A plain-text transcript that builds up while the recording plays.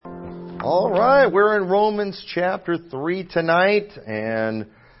All right, we're in Romans chapter 3 tonight, and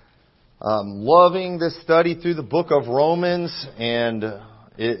loving this study through the book of Romans. And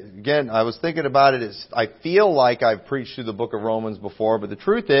again, I was thinking about it. I feel like I've preached through the book of Romans before, but the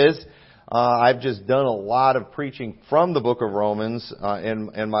truth is, I've just done a lot of preaching from the book of Romans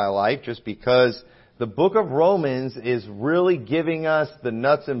in my life, just because the book of Romans is really giving us the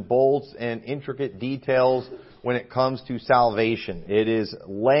nuts and bolts and intricate details when it comes to salvation. It is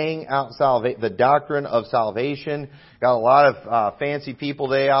laying out the doctrine of salvation. Got a lot of fancy people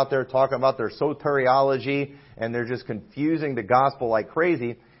today out there talking about their soteriology, and they're just confusing the gospel like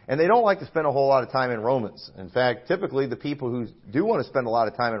crazy. And they don't like to spend a whole lot of time in Romans. In fact, typically the people who do want to spend a lot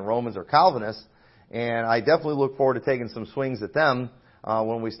of time in Romans are Calvinists, and I definitely look forward to taking some swings at them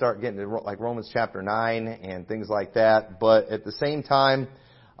when we start getting to like Romans chapter 9 and things like that. But at the same time,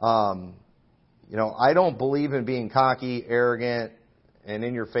 I don't believe in being cocky, arrogant, and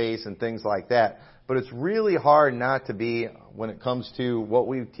in your face and things like that. But it's really hard not to be when it comes to what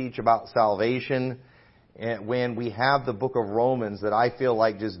we teach about salvation, and when we have the book of Romans that I feel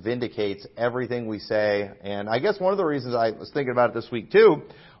like just vindicates everything we say. And I guess one of the reasons I was thinking about it this week too,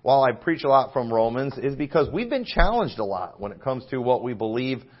 while I preach a lot from Romans, is because we've been challenged a lot when it comes to what we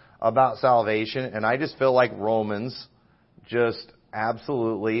believe about salvation. And I just feel like Romans just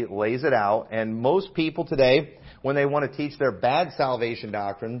absolutely lays it out. And most people today, when they want to teach their bad salvation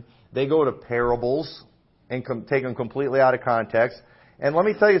doctrine, they go to parables and take them completely out of context. And let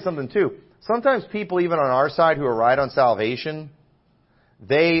me tell you something too. Sometimes people, even on our side who are right on salvation,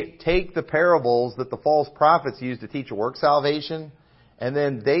 they take the parables that the false prophets use to teach a work salvation, and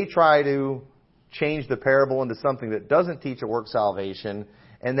then they try to change the parable into something that doesn't teach a work salvation,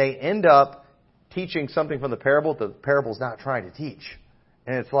 and they end up teaching something from the parable that the parable's not trying to teach.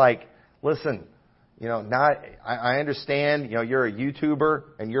 And it's like, listen, I understand, you're a YouTuber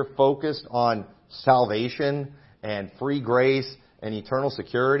and you're focused on salvation and free grace and eternal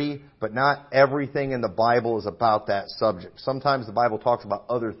security, but not everything in the Bible is about that subject. Sometimes the Bible talks about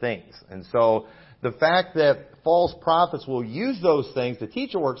other things. And so the fact that false prophets will use those things to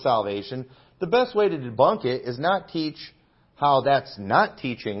teach a work salvation, the best way to debunk it is not teach how that's not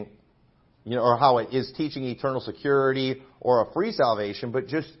teaching, or how it is teaching eternal security or a free salvation, but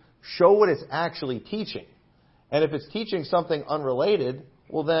just show what it's actually teaching. And if it's teaching something unrelated,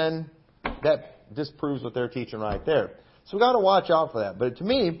 well then that disproves what they're teaching right there. So we've got to watch out for that. But to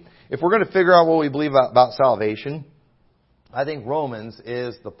me, if we're going to figure out what we believe about salvation, I think Romans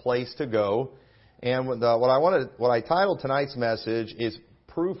is the place to go. And what I titled tonight's message is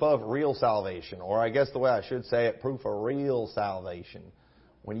Proof of Real Salvation, or I guess the way I should say it, Proof of Real Salvation.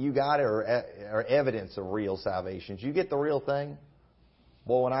 When you got it, or evidence of real salvation. Did you get the real thing?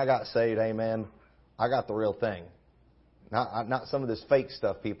 Boy, when I got saved, amen, I got the real thing. Not some of this fake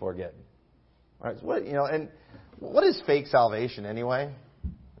stuff people are getting. All right, so and what is fake salvation anyway?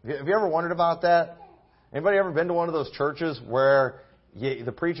 Have you ever wondered about that? Anybody ever been to one of those churches where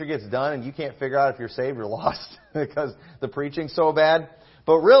the preacher gets done and you can't figure out if you're saved or lost because the preaching's so bad?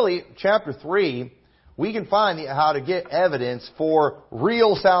 But really, chapter 3, we can find how to get evidence for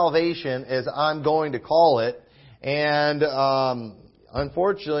real salvation, as I'm going to call it. And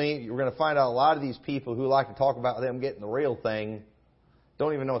unfortunately, we're going to find out a lot of these people who like to talk about them getting the real thing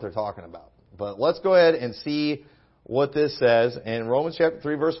don't even know what they're talking about. But let's go ahead and see what this says. In Romans chapter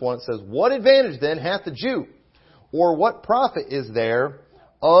 3, verse 1, it says, "What advantage then hath the Jew? Or what profit is there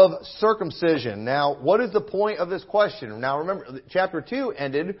of circumcision?" Now, what is the point of this question? Now, remember, chapter 2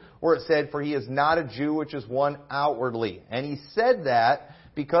 ended where it said, "For he is not a Jew, which is one outwardly." And he said that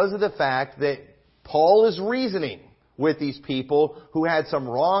because of the fact that Paul is reasoning with these people who had some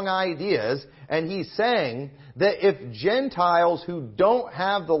wrong ideas. And he's saying that if Gentiles who don't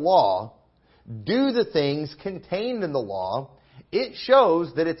have the law do the things contained in the law, it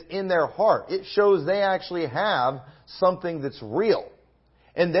shows that it's in their heart. It shows they actually have something that's real.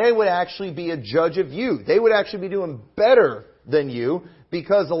 And they would actually be a judge of you. They would actually be doing better than you,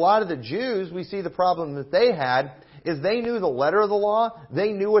 because a lot of the Jews, we see the problem that they had is they knew the letter of the law,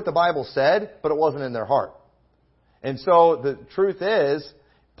 they knew what the Bible said, but it wasn't in their heart. And so the truth is,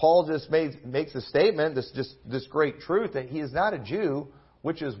 Paul just makes a statement, this great truth, that he is not a Jew,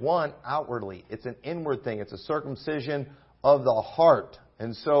 which is one outwardly. It's an inward thing. It's a circumcision of the heart.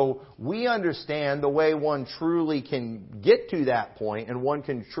 And so we understand the way one truly can get to that point and one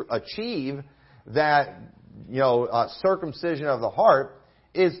can achieve that, circumcision of the heart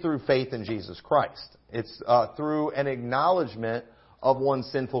is through faith in Jesus Christ. It's through an acknowledgement of one's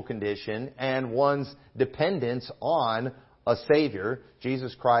sinful condition and one's dependence on a Savior,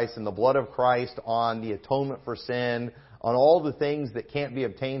 Jesus Christ, and the blood of Christ, on the atonement for sin, on all the things that can't be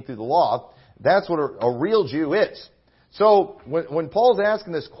obtained through the law. That's what a real Jew is. So when Paul's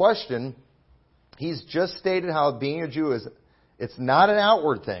asking this question, he's just stated how being a Jew is, it's not an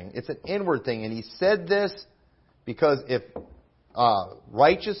outward thing, it's an inward thing. And he said this because if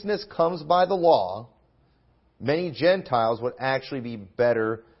righteousness comes by the law, many Gentiles would actually be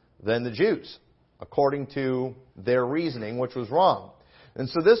better than the Jews, according to their reasoning, which was wrong. And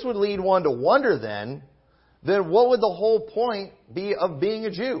so this would lead one to wonder then what would the whole point be of being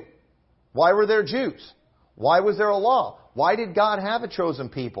a Jew? Why were there Jews? Why was there a law? Why did God have a chosen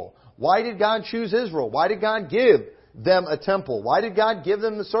people? Why did God choose Israel? Why did God give them a temple? Why did God give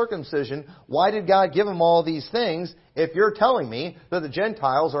them the circumcision? Why did God give them all these things if you're telling me that the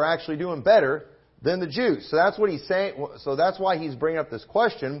Gentiles are actually doing better than the Jews? So that's what he's saying. So that's why he's bringing up this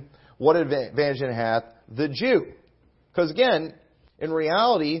question, what advantage hath the Jew? Because again, in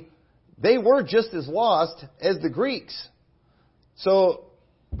reality, they were just as lost as the Greeks.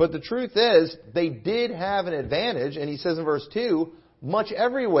 But the truth is, they did have an advantage, and he says in verse 2, much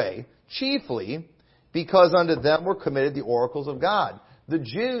every way, chiefly because unto them were committed the oracles of God. The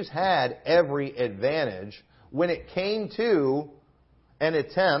Jews had every advantage when it came to an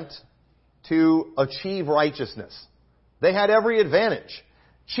attempt to achieve righteousness. They had every advantage.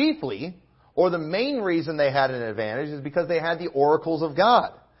 Chiefly, or the main reason they had an advantage is because they had the oracles of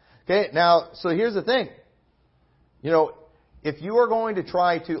God. Okay, now, so here's the thing. If you are going to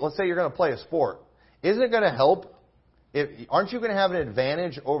try to, let's say you're going to play a sport, isn't it going to help? Aren't you going to have an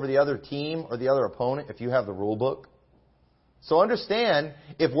advantage over the other team or the other opponent if you have the rule book? So understand,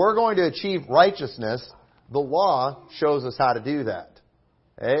 if we're going to achieve righteousness, the law shows us how to do that.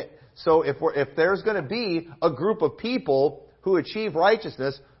 Okay? So if there's going to be a group of people who achieve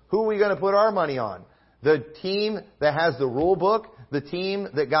righteousness, who are we going to put our money on? The team that has the rule book, the team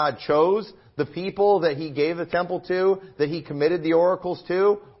that God chose, the people that He gave the temple to, that He committed the oracles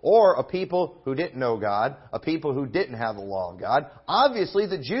to, or a people who didn't know God, a people who didn't have the law of God. Obviously,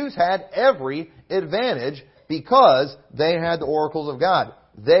 the Jews had every advantage because they had the oracles of God.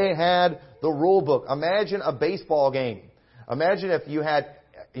 They had the rule book. Imagine a baseball game. Imagine if you had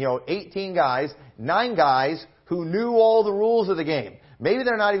 18 guys, 9 guys who knew all the rules of the game. Maybe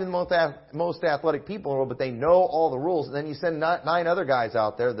they're not even the most athletic people in the world, but they know all the rules. And then you send 9 other guys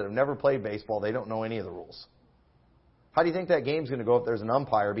out there that have never played baseball. They don't know any of the rules. How do you think that game's going to go if there's an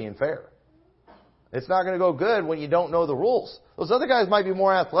umpire being fair? It's not going to go good when you don't know the rules. Those other guys might be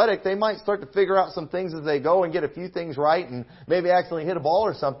more athletic. They might start to figure out some things as they go and get a few things right and maybe accidentally hit a ball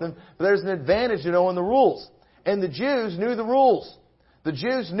or something. But there's an advantage to knowing the rules. And the Jews knew the rules. The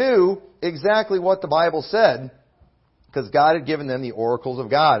Jews knew exactly what the Bible said, because God had given them the oracles of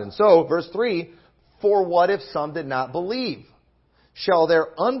God. And so, verse 3, for what if some did not believe? Shall their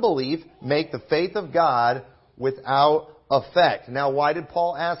unbelief make the faith of God without effect? Now, why did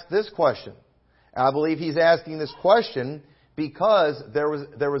Paul ask this question? I believe he's asking this question because there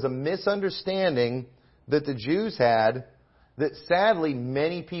was a misunderstanding that the Jews had that sadly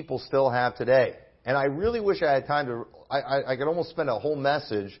many people still have today. And I really wish I had time to... I could almost spend a whole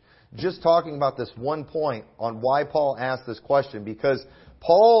message just talking about this one point on why Paul asked this question, because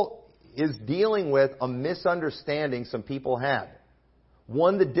Paul is dealing with a misunderstanding some people had.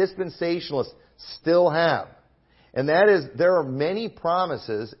 One the dispensationalists still have. And that is, there are many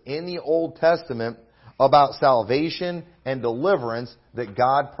promises in the Old Testament about salvation and deliverance that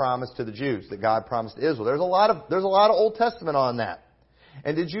God promised to the Jews, that God promised to Israel. There's a lot of Old Testament on that.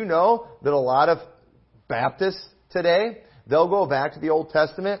 And did you know that a lot of Baptists today, they'll go back to the Old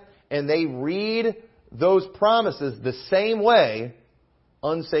Testament and they read those promises the same way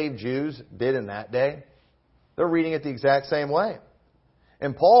unsaved Jews did in that day? They're reading it the exact same way.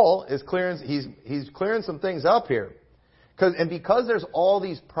 And Paul is he's clearing some things up here. Because there's all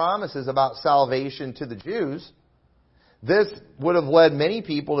these promises about salvation to the Jews, this would have led many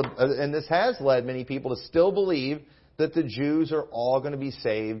people to, and this has led many people to still believe that the Jews are all going to be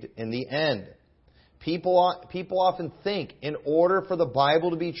saved in the end. People often think in order for the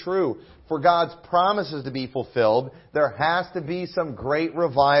Bible to be true, for God's promises to be fulfilled, there has to be some great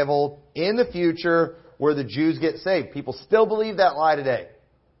revival in the future where the Jews get saved. People still believe that lie today.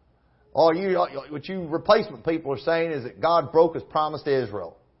 What you replacement people are saying is that God broke His promise to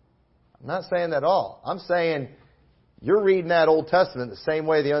Israel. I'm not saying that at all. I'm saying you're reading that Old Testament the same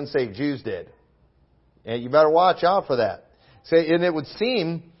way the unsaved Jews did. And you better watch out for that. And it would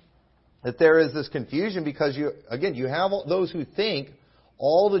seem that there is this confusion because you have those who think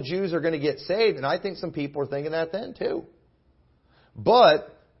all the Jews are going to get saved, and I think some people are thinking that then too.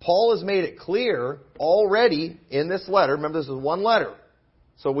 But Paul has made it clear already in this letter. Remember, this is one letter.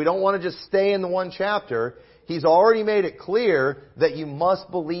 So we don't want to just stay in the one chapter. He's already made it clear that you must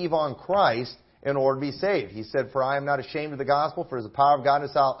believe on Christ in order to be saved. He said, "For I am not ashamed of the gospel, for it is the power of God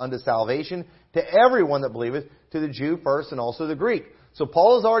unto salvation to everyone that believeth, to the Jew first and also the Greek." So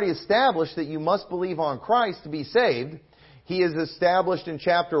Paul has already established that you must believe on Christ to be saved. He has established in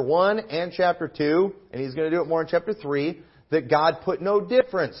chapter 1 and chapter 2, and he's going to do it more in chapter 3, that God put no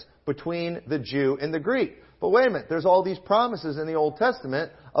difference between the Jew and the Greek. But wait a minute, there's all these promises in the Old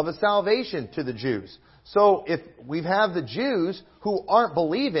Testament of a salvation to the Jews. So if we have the Jews who aren't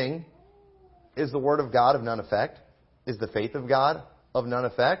believing, is the Word of God of none effect? Is the faith of God of none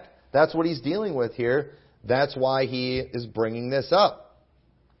effect? That's what he's dealing with here. That's why he is bringing this up.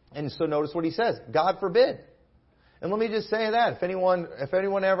 And so notice what he says. God forbid. And let me just say that. If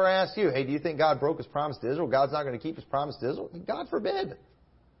anyone ever asks you, "Hey, do you think God broke His promise to Israel? God's not going to keep His promise to Israel?" God forbid.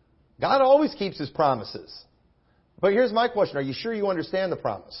 God always keeps His promises. But here's my question. Are you sure you understand the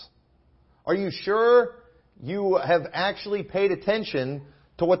promise? Are you sure you have actually paid attention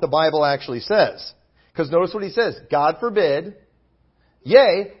to what the Bible actually says? Because notice what he says. God forbid,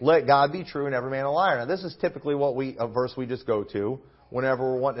 yea, let God be true and every man a liar. Now this is typically a verse we just go to whenever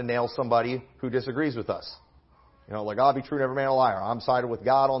we're wanting to nail somebody who disagrees with us. You know, let God be true and every man a liar. I'm sided with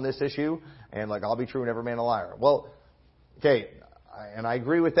God on this issue, and let God be true and every man a liar. Well, okay, and I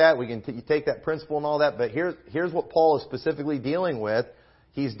agree with that. We can take that principle and all that, but here's what Paul is specifically dealing with.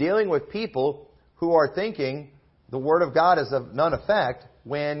 He's dealing with people who are thinking the Word of God is of none effect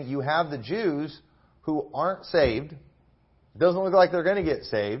when you have the Jews who aren't saved. It doesn't look like they're going to get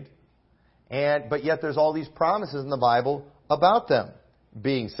saved, but yet there's all these promises in the Bible about them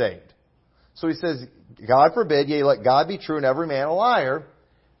being saved. So he says, God forbid, yea, let God be true and every man a liar,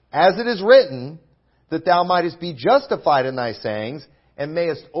 as it is written, that thou mightest be justified in thy sayings, and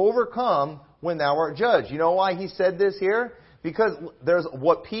mayest overcome when thou art judged. You know why he said this here? Because there's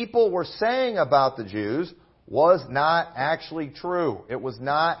what people were saying about the Jews was not actually true. It was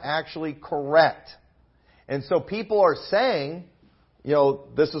not actually correct. And so people are saying, you know,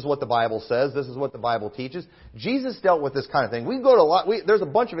 this is what the Bible says, this is what the Bible teaches. Jesus dealt with this kind of thing. We can go to there's a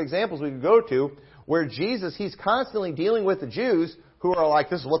bunch of examples we can go to where Jesus, He's constantly dealing with the Jews who are like,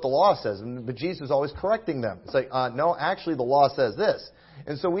 this is what the law says. But Jesus is always correcting them. It's like, no, actually the law says this.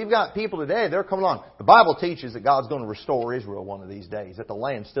 And so we've got people today, they're coming along. The Bible teaches that God's going to restore Israel one of these days, that the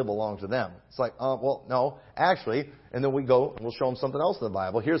land still belongs to them. It's like, well, no, actually. And then we go and we'll show them something else in the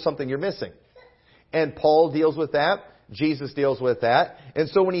Bible. Here's something you're missing. And Paul deals with that. Jesus deals with that. And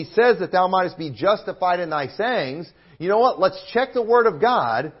so when he says that thou mightest be justified in thy sayings, you know what? Let's check the Word of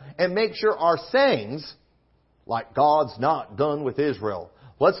God and make sure our sayings, like God's not done with Israel,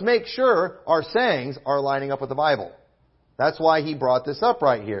 let's make sure our sayings are lining up with the Bible. That's why he brought this up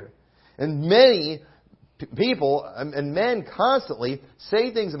right here. And many people and men constantly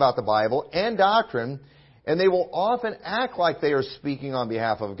say things about the Bible and doctrine, and they will often act like they are speaking on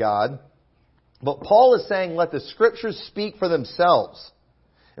behalf of God. But Paul is saying, let the Scriptures speak for themselves.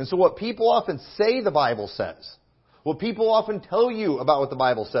 And so what people often say the Bible says, what people often tell you about what the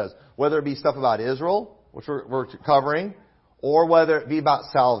Bible says, whether it be stuff about Israel, which we're covering, or whether it be about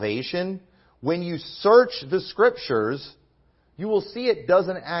salvation, when you search the Scriptures, you will see it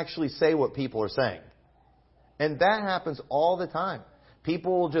doesn't actually say what people are saying. And that happens all the time.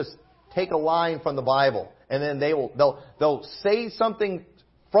 People will just take a line from the Bible, and then they'll say something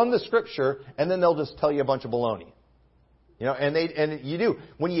from the Scripture, and then they'll just tell you a bunch of baloney. You know, and you do.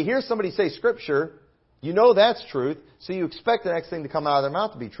 When you hear somebody say Scripture, you know that's truth, so you expect the next thing to come out of their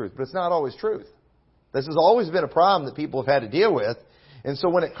mouth to be truth, but it's not always truth. This has always been a problem that people have had to deal with. And so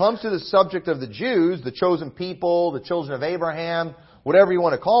when it comes to the subject of the Jews, the chosen people, the children of Abraham, whatever you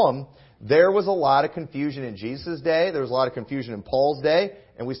want to call them, there was a lot of confusion in Jesus' day, there was a lot of confusion in Paul's day,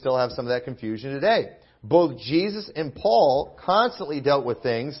 and we still have some of that confusion today. Both Jesus and Paul constantly dealt with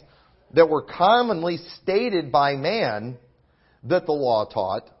things that were commonly stated by man that the law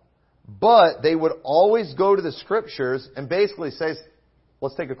taught, but they would always go to the Scriptures and basically say,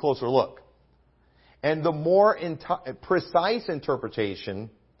 let's take a closer look. And the more precise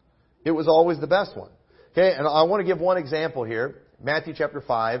interpretation, it was always the best one. Okay, and I want to give one example here. Matthew chapter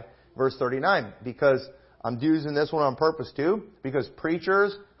 5, verse 39, because I'm using this one on purpose too, because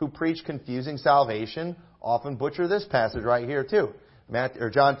preachers who preach confusing salvation often butcher this passage right here too.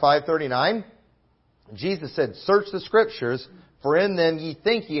 John 5:39, Jesus said, "Search the Scriptures, for in them ye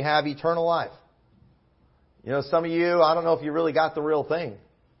think ye have eternal life." You know, some of you, I don't know if you really got the real thing.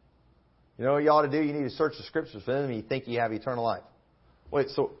 You know what you ought to do? You need to search the Scriptures, for in them ye think ye have eternal life. Wait,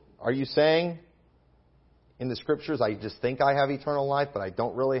 so are you saying in the Scriptures I just think I have eternal life, but I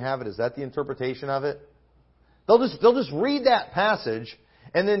don't really have it? Is that the interpretation of it? They'll just read that passage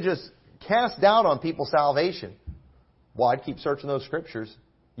and then just cast doubt on people's salvation. Well, I'd keep searching those scriptures.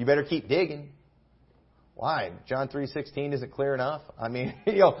 You better keep digging. Why? John 3:16 isn't clear enough?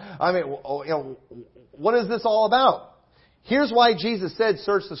 What is this all about? Here's why Jesus said,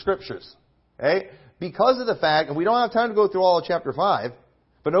 search the scriptures. Okay? Because of the fact, and we don't have time to go through all of chapter 5,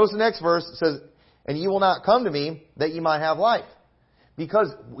 but notice the next verse, it says, and ye will not come to me that ye might have life.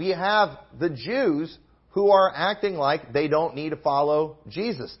 Because we have the Jews who are acting like they don't need to follow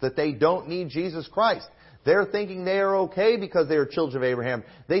Jesus, that they don't need Jesus Christ. They're thinking they are okay because they are children of Abraham.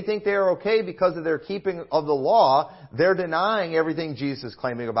 They think they are okay because of their keeping of the law. They're denying everything Jesus is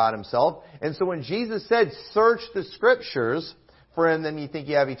claiming about Himself. And so when Jesus said, search the Scriptures, for in them you think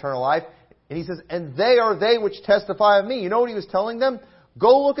you have eternal life, and He says, and they are they which testify of me. You know what He was telling them?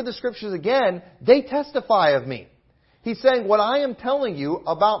 Go look at the Scriptures again. They testify of me. He's saying, what I am telling you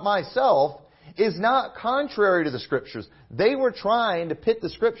about myself is not contrary to the Scriptures. They were trying to pit the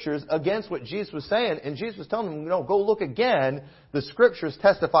Scriptures against what Jesus was saying, and Jesus was telling them, no, go look again. The Scriptures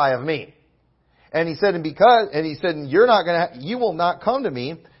testify of me. And He said, you will not come to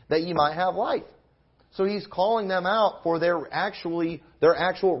me that ye might have life. So He's calling them out for their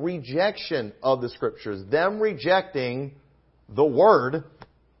actual rejection of the Scriptures. Them rejecting the Word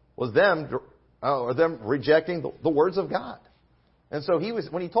was them rejecting the words of God. And so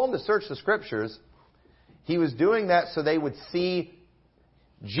when He told them to search the Scriptures, He was doing that so they would see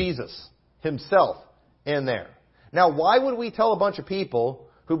Jesus Himself in there. Now, why would we tell a bunch of people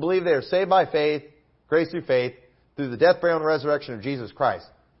who believe they are saved by faith, grace through faith, through the death, burial, and resurrection of Jesus Christ,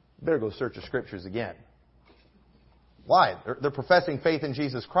 you better go search the Scriptures again? Why? They're professing faith in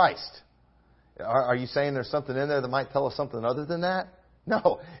Jesus Christ. Are you saying there's something in there that might tell us something other than that?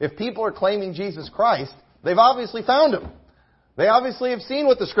 No. If people are claiming Jesus Christ, they've obviously found Him. They obviously have seen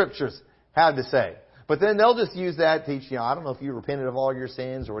what the Scriptures have to say. But then they'll just use that to teach, I don't know if you repented of all your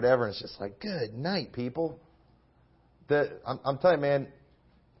sins or whatever. And it's just like, good night, people. I'm telling you, man,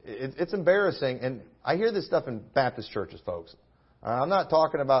 it's embarrassing. And I hear this stuff in Baptist churches, folks. I'm not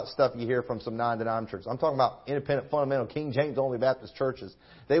talking about stuff you hear from some non-denominational churches. I'm talking about independent, fundamental, King James only Baptist churches.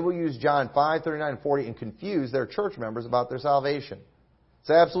 They will use John 5:39 and 40 and confuse their church members about their salvation.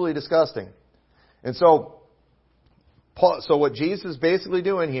 It's absolutely disgusting. And so what Jesus is basically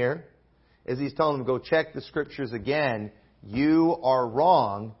doing here is He's telling them, go check the Scriptures again. You are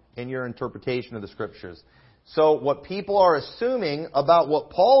wrong in your interpretation of the Scriptures. So what people are assuming about what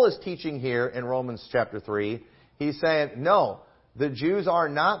Paul is teaching here in Romans chapter 3, he's saying, no, the Jews are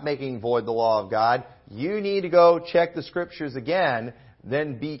not making void the law of God. You need to go check the Scriptures again.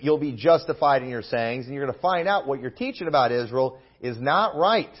 Then you'll be justified in your sayings, and you're going to find out what you're teaching about Israel is not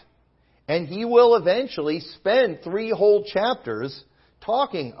right. And he will eventually spend 3 whole chapters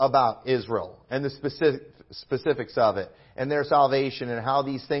talking about Israel and the specifics of it and their salvation and how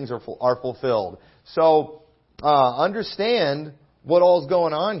these things are fulfilled. So understand what all's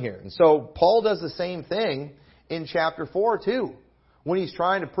going on here. And so Paul does the same thing in chapter 4 too. When he's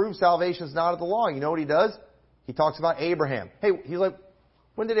trying to prove salvation is not of the law, you know what he does? He talks about Abraham. Hey, he's like,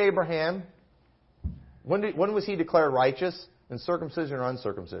 when was he declared righteous? In circumcision or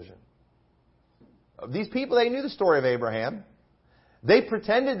uncircumcision? These people, they knew the story of Abraham. They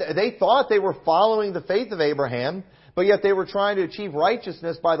thought they were following the faith of Abraham, but yet they were trying to achieve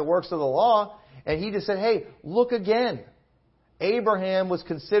righteousness by the works of the law. And he just said, hey, look again. Abraham was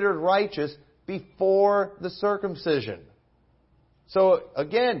considered righteous before the circumcision. So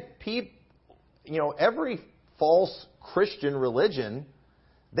again, every false Christian religion,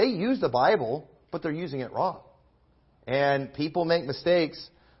 they use the Bible, but they're using it wrong. And people make mistakes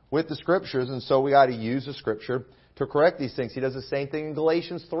with the Scriptures, and so we got to use the Scripture to correct these things. He does the same thing in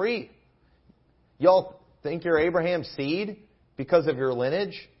Galatians 3. Y'all think you're Abraham's seed because of your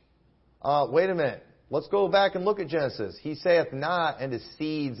lineage? Wait a minute. Let's go back and look at Genesis. He saith not, and his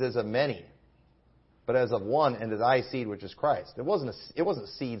seeds as of many, but as of one, and to thy seed, which is Christ. It wasn't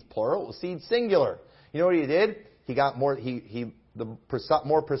seeds plural. It was seeds singular. You know what he did? He got more. The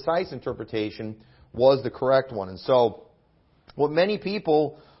more precise interpretation was the correct one. And so, what many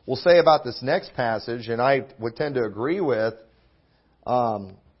people will say about this next passage, and I would tend to agree with,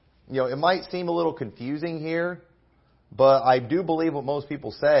 it might seem a little confusing here, but I do believe what most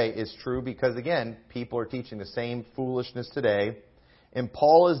people say is true because, again, people are teaching the same foolishness today. And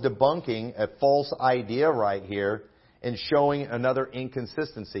Paul is debunking a false idea right here and showing another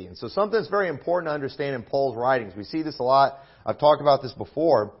inconsistency. And so something that's very important to understand in Paul's writings. We see this a lot. I've talked about this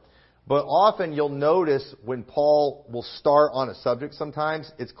before. But often you'll notice when Paul will start on a subject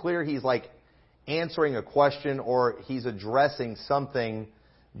sometimes, it's clear he's like answering a question or he's addressing something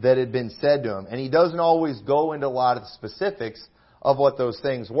that had been said to him. And he doesn't always go into a lot of the specifics of what those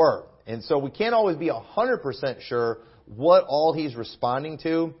things were. And so we can't always be 100% sure what all he's responding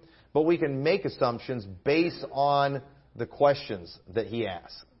to, but we can make assumptions based on the questions that he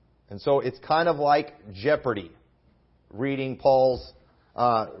asks. And so it's kind of like Jeopardy, reading Paul's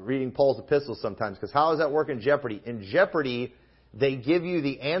epistles sometimes. Because how does that work in Jeopardy? In Jeopardy, they give you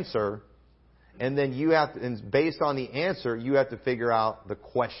the answer, and then you have to, and based on the answer, you have to figure out the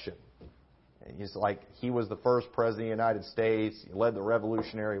question. And it's like, he was the first president of the United States, he led the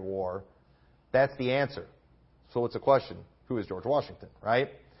Revolutionary War. That's the answer. So it's a question. Who is George Washington, right?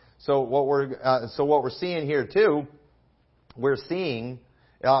 So what we're seeing here too, we're seeing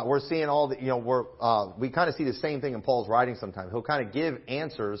all the, we kind of see the same thing in Paul's writing sometimes. He'll kind of give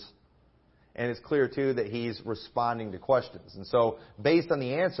answers, and it's clear too that he's responding to questions. And so based on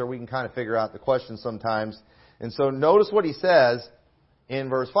the answer, we can kind of figure out the question sometimes. And so notice what he says in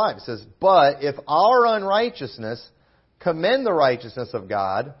verse 5. It says, "But if our unrighteousness commend the righteousness of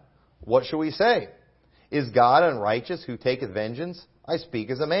God, what shall we say? Is God unrighteous who taketh vengeance? I speak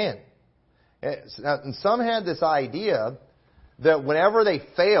as a man." And some had this idea that whenever they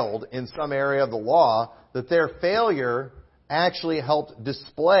failed in some area of the law, that their failure actually helped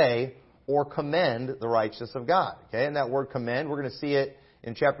display or commend the righteousness of God. Okay, and that word commend, we're going to see it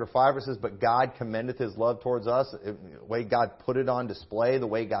in chapter 5. It says, "But God commendeth His love towards us." The way God put it on display, the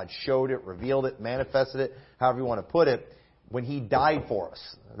way God showed it, revealed it, manifested it, however you want to put it, when He died for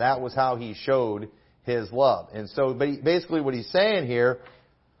us. That was how He showed His love. And so basically what he's saying here,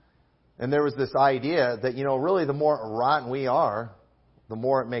 and there was this idea that, really the more rotten we are, the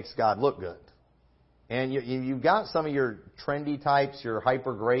more it makes God look good. And you've got some of your trendy types, your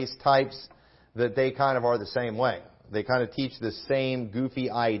hyper grace types, that they kind of are the same way. They kind of teach the same goofy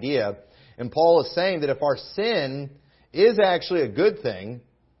idea. And Paul is saying that if our sin is actually a good thing,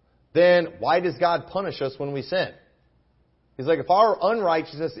 then why does God punish us when we sin? He's like, if our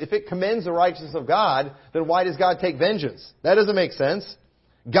unrighteousness, if it commends the righteousness of God, then why does God take vengeance? That doesn't make sense.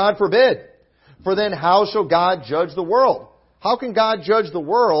 God forbid. For then how shall God judge the world? How can God judge the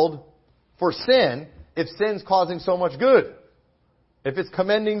world for sin if sin's causing so much good? If it's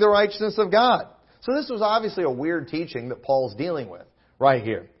commending the righteousness of God. So this was obviously a weird teaching that Paul's dealing with right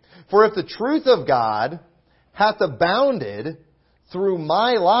here. "For if the truth of God hath abounded through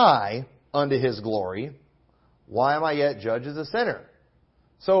my lie unto His glory, why am I yet judged as a sinner?"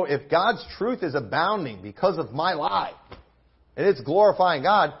 So if God's truth is abounding because of my lie, and it's glorifying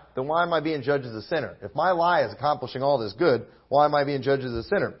God, then why am I being judged as a sinner? If my lie is accomplishing all this good, why am I being judged as a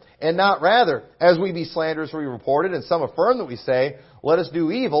sinner? "And not rather, as we be slanderously reported, and some affirm that we say, let us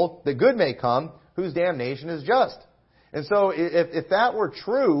do evil, that good may come, whose damnation is just." And so if that were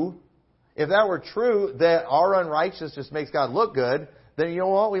true, that our unrighteousness just makes God look good, then you know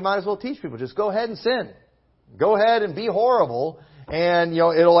what? We might as well teach people, just go ahead and sin. Go ahead and be horrible, and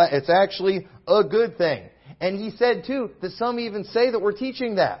it's actually a good thing. And he said too that some even say that we're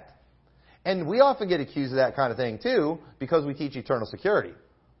teaching that. And we often get accused of that kind of thing too, because we teach eternal security.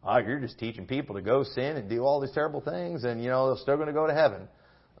 Oh, you're just teaching people to go sin and do all these terrible things, and they're still going to go to heaven.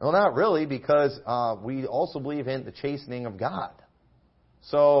 Well, not really, because we also believe in the chastening of God.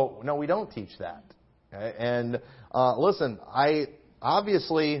 So no, we don't teach that. Okay? And listen,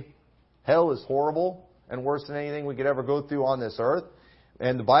 obviously hell is horrible and worse than anything we could ever go through on this earth.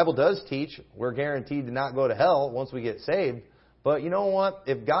 And the Bible does teach we're guaranteed to not go to hell once we get saved. But you know what?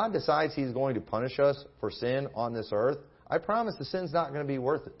 If God decides He's going to punish us for sin on this earth, I promise the sin's not going to be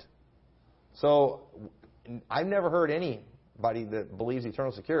worth it. So I've never heard anybody that believes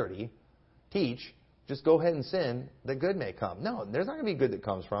eternal security teach, just go ahead and sin, that good may come. No, there's not going to be good that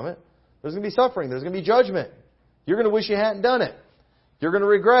comes from it. There's going to be suffering. There's going to be judgment. You're going to wish you hadn't done it. You're going to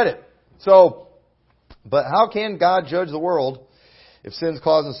regret it. But how can God judge the world if sin's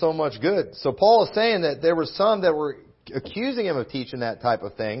causing so much good? So Paul is saying that there were some that were accusing him of teaching that type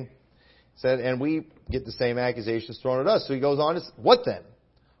of thing. Said, and we get the same accusations thrown at us. So he goes on to say, what then?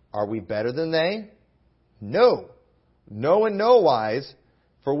 Are we better than they? No. No in no wise,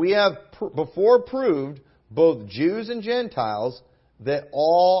 for we have before proved, both Jews and Gentiles, that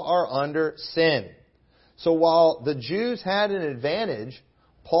all are under sin. So while the Jews had an advantage,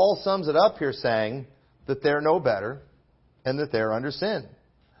 Paul sums it up here saying that they're no better and that they're under sin.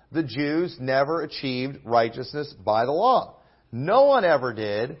 The Jews never achieved righteousness by the law. No one ever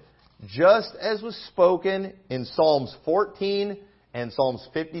did, just as was spoken in Psalms 14 and Psalms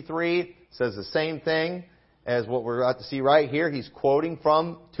 53. Says the same thing as what we're about to see right here. He's quoting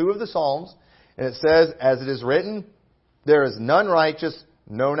from two of the Psalms. And it says, as it is written, there is none righteous,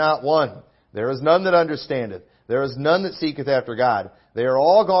 no, not one. There is none that understandeth. There is none that seeketh after God. They are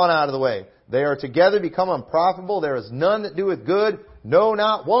all gone out of the way. They are together become unprofitable. There is none that doeth good, no,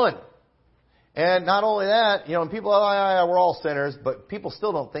 not one. And not only that, and people, oh, yeah, we're all sinners, but people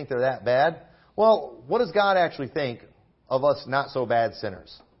still don't think they're that bad. Well, what does God actually think of us not so bad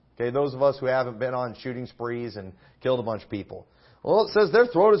sinners? Okay, those of us who haven't been on shooting sprees and killed a bunch of people. Well, it says their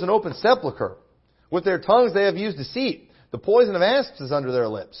throat is an open sepulcher. With their tongues they have used deceit. The poison of asps is under their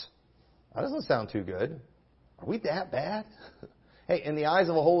lips. That doesn't sound too good. Are we that bad? Hey, in the eyes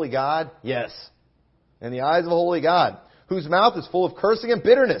of a holy God, yes. In the eyes of a holy God, whose mouth is full of cursing and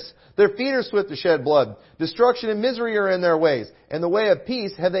bitterness. Their feet are swift to shed blood. Destruction and misery are in their ways. And the way of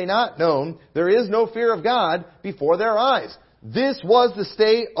peace have they not known. There is no fear of God before their eyes. This was the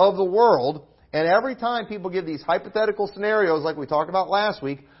state of the world. And every time people give these hypothetical scenarios like we talked about last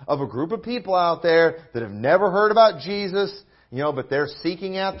week of a group of people out there that have never heard about Jesus, but they're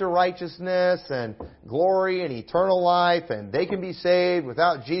seeking after righteousness and glory and eternal life and they can be saved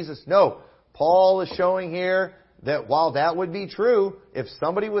without Jesus. No, Paul is showing here that while that would be true, if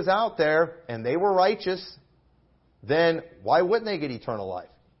somebody was out there and they were righteous, then why wouldn't they get eternal life?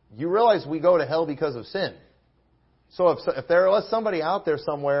 You realize we go to hell because of sin. So if there was somebody out there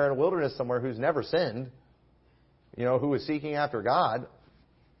somewhere in a wilderness somewhere who's never sinned, who was seeking after God,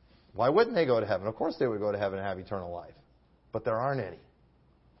 why wouldn't they go to heaven? Of course they would go to heaven and have eternal life. But there aren't any.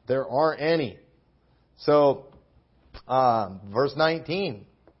 There aren't any. So, verse 19,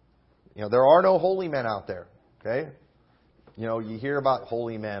 there are no holy men out there. Okay? You hear about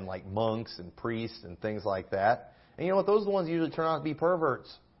holy men like monks and priests and things like that. And you know what? Those are the ones that usually turn out to be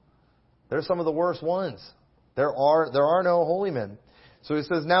perverts. They're some of the worst ones. There are no holy men. So he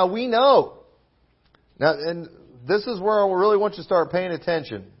says, now we know. Now, and this is where I really want you to start paying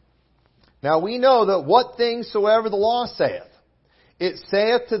attention. Now we know that what things soever the law saith, it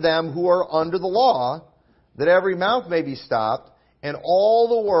saith to them who are under the law, that every mouth may be stopped, and all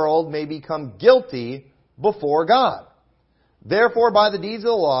the world may become guilty before God. Therefore, by the deeds of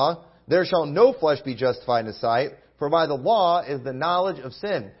the law, there shall no flesh be justified in His sight, for by the law is the knowledge of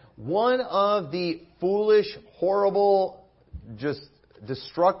sin. One of the foolish, horrible, just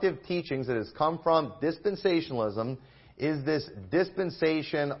destructive teachings that has come from dispensationalism is this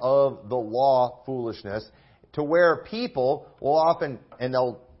dispensation of the law foolishness, to where people will often, and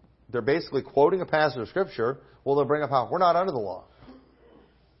they're basically quoting a passage of Scripture, they'll bring up how we're not under the law.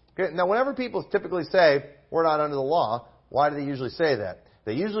 Okay, now whenever people typically say we're not under the law, why do they usually say that?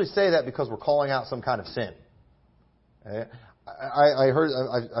 They usually say that because we're calling out some kind of sin. Okay?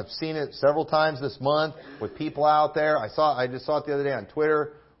 I've seen it several times this month with people out there. I just saw it the other day on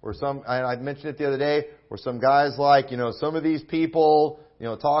Twitter, where I mentioned it the other day, where some guys like, some of these people,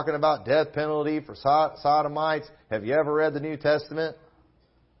 talking about death penalty for sodomites. Have you ever read the New Testament?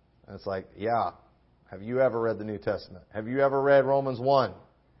 And it's like, yeah. Have you ever read the New Testament? Have you ever read Romans 1?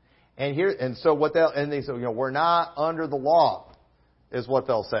 And so they say, we're not under the law, is what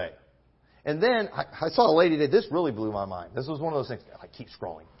they'll say. And then I saw a lady today. This really blew my mind. This was one of those things. I keep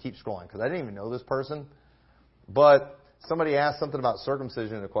scrolling, because I didn't even know this person. But somebody asked something about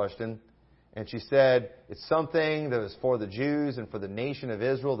circumcision in a question, and she said it's something that was for the Jews and for the nation of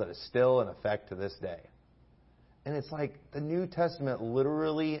Israel that is still in effect to this day. And it's like the New Testament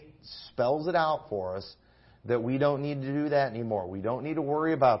literally spells it out for us that we don't need to do that anymore. We don't need to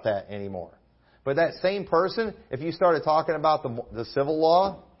worry about that anymore. But that same person, if you started talking about the civil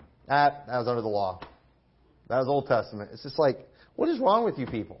law, that was under the law. That was Old Testament. It's just like, what is wrong with you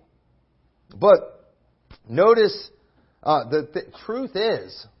people? But notice, the truth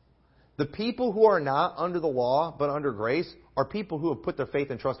is, the people who are not under the law but under grace are people who have put their faith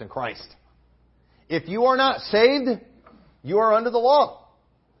and trust in Christ. If you are not saved, you are under the law.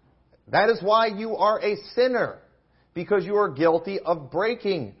 That is why you are a sinner, because you are guilty of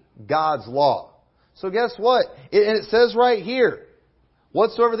breaking God's law. So guess what? It says right here,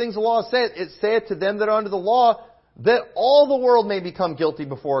 whatsoever things the law saith, it saith to them that are under the law, that all the world may become guilty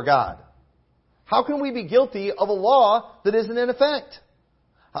before God. How can we be guilty of a law that isn't in effect?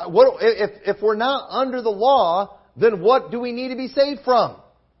 If we're not under the law, then what do we need to be saved from?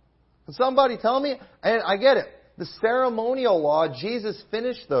 Can somebody tell me? And I get it. The ceremonial law, Jesus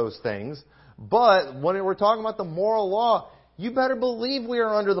finished those things. But when we're talking about the moral law, you better believe we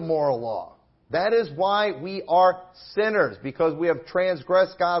are under the moral law. That is why we are sinners, because we have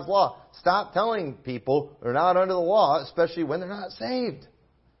transgressed God's law. Stop telling people they're not under the law, especially when they're not saved.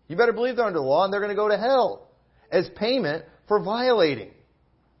 You better believe they're under the law, and they're going to go to hell as payment for violating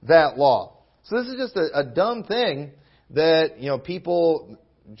that law. So this is just a dumb thing that people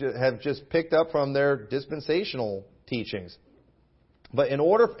have just picked up from their dispensational teachings. But in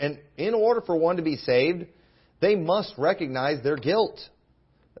order for one to be saved, they must recognize their guilt.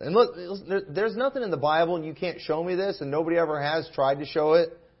 And look, there's nothing in the Bible, and you can't show me this, and nobody ever has tried to show it,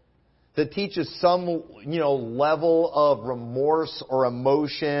 that teaches some, level of remorse or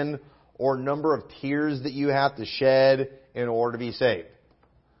emotion or number of tears that you have to shed in order to be saved.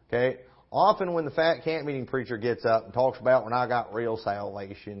 Okay? Often when the fat camp meeting preacher gets up and talks about when I got real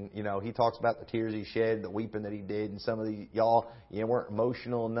salvation, he talks about the tears he shed, the weeping that he did, and some of y'all, you weren't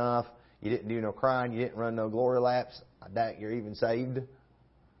emotional enough, you didn't do no crying, you didn't run no glory laps, I doubt you're even saved.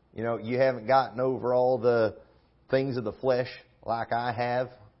 You haven't gotten over all the things of the flesh like I have,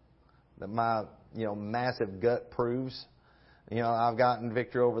 that my, massive gut proves. I've gotten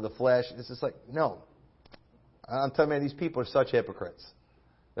victory over the flesh. It's just like, no. I'm telling you, these people are such hypocrites.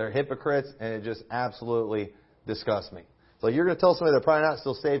 They're hypocrites, and it just absolutely disgusts me. So you're going to tell somebody they're probably not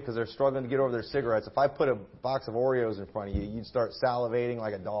still saved because they're struggling to get over their cigarettes. If I put a box of Oreos in front of you, you'd start salivating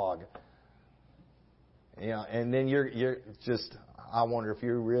like a dog. And then you're just, I wonder if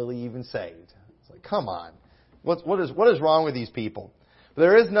you're really even saved. It's like, come on. What is wrong with these people?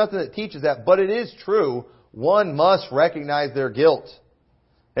 There is nothing that teaches that, but it is true. One must recognize their guilt.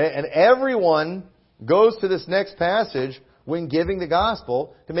 And everyone goes to this next passage when giving the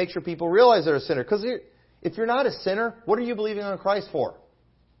gospel to make sure people realize they're a sinner. Because if you're not a sinner, what are you believing on Christ for?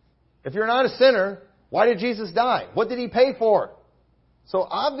 If you're not a sinner, why did Jesus die? What did He pay for? So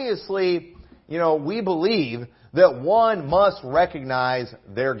obviously, we believe that one must recognize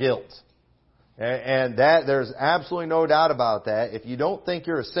their guilt. And that there's absolutely no doubt about that. If you don't think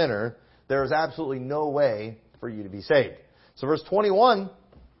you're a sinner, there's absolutely no way for you to be saved. So verse 21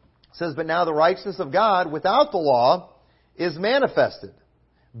 says, "But now the righteousness of God without the law is manifested,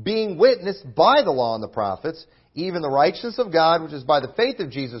 being witnessed by the law and the prophets, even the righteousness of God, which is by the faith of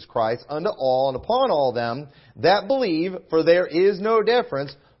Jesus Christ, unto all and upon all them that believe, for there is no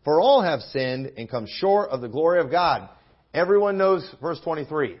difference, for all have sinned and come short of the glory of God." Everyone knows verse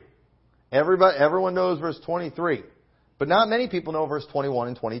 23. Everyone knows verse 23. But not many people know verse 21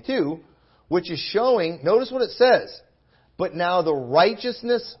 and 22, which is showing, notice what it says, "But now the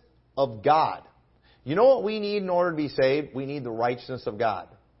righteousness of God." You know what we need in order to be saved? We need the righteousness of God.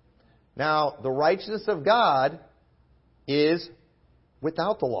 Now, the righteousness of God is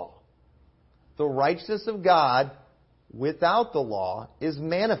without the law. The righteousness of God without the law is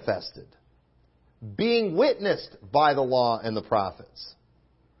manifested, being witnessed by the law and the prophets.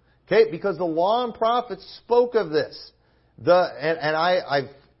 Okay, because the law and prophets spoke of this. I've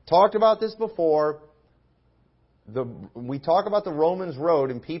talked about this before. We talk about the Romans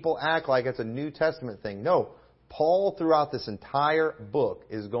road and people act like it's a New Testament thing. No, Paul throughout this entire book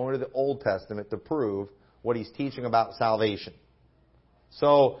is going to the Old Testament to prove what he's teaching about salvation.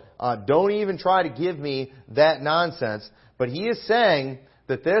 So don't even try to give me that nonsense. But he is saying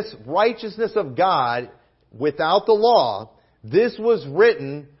that this righteousness of God without the law, this was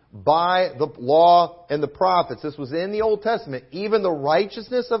written by the law and the prophets. This was in the Old Testament. Even the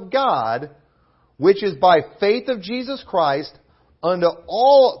righteousness of God, which is by faith of Jesus Christ, unto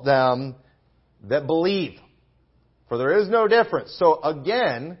all them that believe. For there is no difference. So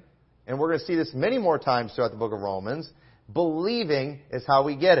again, and we're going to see this many more times throughout the book of Romans, believing is how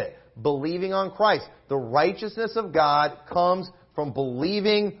we get it. Believing on Christ. The righteousness of God comes from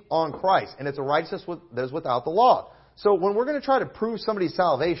believing on Christ. And it's a righteousness that is without the law. So when we're going to try to prove somebody's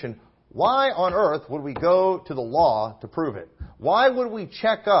salvation, why on earth would we go to the law to prove it? Why would we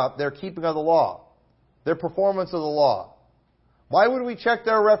check up their keeping of the law? Their performance of the law? Why would we check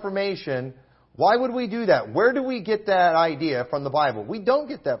their reformation? Why would we do that? Where do we get that idea from the Bible? We don't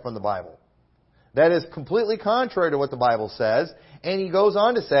get that from the Bible. That is completely contrary to what the Bible says. And he goes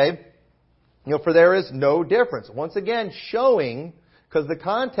on to say, for there is no difference. Once again, showing, because the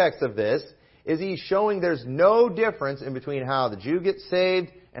context of this is he's showing there's no difference in between how the Jew gets saved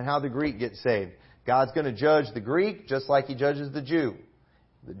and how the Greek gets saved. God's going to judge the Greek just like He judges the Jew.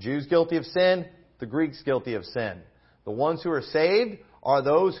 The Jew's guilty of sin, the Greek's guilty of sin. The ones who are saved are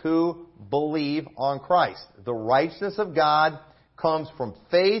those who believe on Christ. The righteousness of God comes from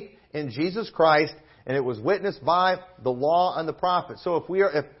faith in Jesus Christ, and it was witnessed by the law and the prophets. So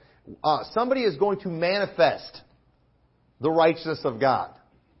if somebody is going to manifest the righteousness of God,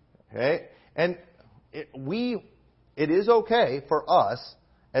 okay, and it is okay for us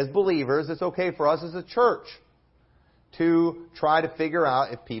as believers, it's okay for us as a church to try to figure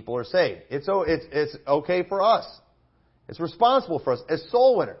out if people are saved. It's okay for us. It's responsible for us as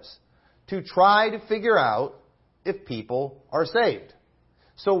soul winners to try to figure out if people are saved.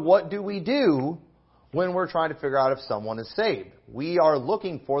 So what do we do when we're trying to figure out if someone is saved? We are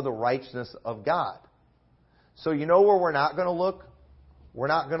looking for the righteousness of God. So you know where we're not going to look? We're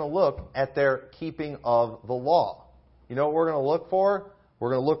not going to look at their keeping of the law. You know what we're going to look for?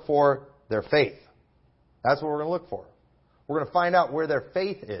 We're going to look for their faith. That's what we're going to look for. We're going to find out where their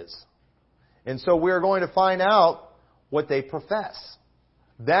faith is. And so we're going to find out what they profess.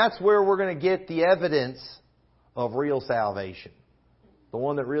 That's where we're going to get the evidence of real salvation. The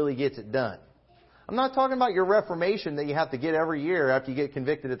one that really gets it done. I'm not talking about your reformation that you have to get every year after you get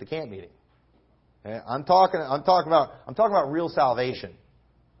convicted at the camp meeting. Okay? I'm talking about real salvation.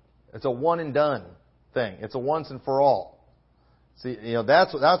 It's a one and done thing. It's a once and for all. See,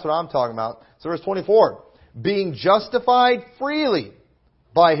 that's what I'm talking about. So verse 24, being justified freely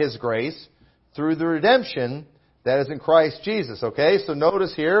by His grace through the redemption that is in Christ Jesus. Okay, so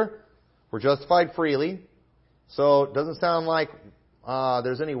notice here, we're justified freely. So it doesn't sound like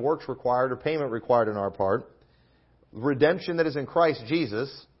there's any works required or payment required on our part. Redemption that is in Christ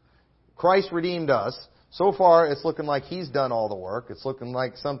Jesus. Christ redeemed us. So far, it's looking like He's done all the work. It's looking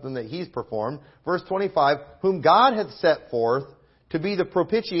like something that He's performed. Verse 25, whom God hath set forth to be the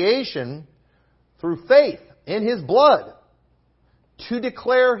propitiation through faith in His blood, to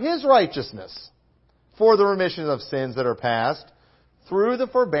declare His righteousness for the remission of sins that are past through the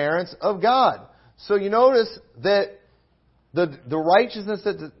forbearance of God. So you notice that the righteousness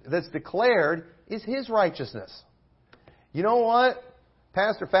that's declared is His righteousness. You know what?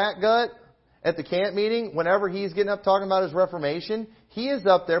 Pastor Fatgut at the camp meeting, whenever he's getting up talking about his reformation, he is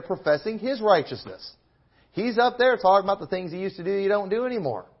up there professing his righteousness. He's up there talking about the things he used to do you don't do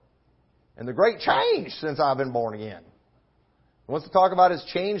anymore. And the great change since I've been born again. He wants to talk about his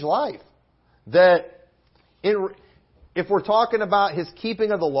changed life. That if we're talking about his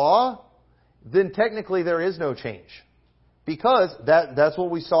keeping of the law, then technically there is no change. Because that's what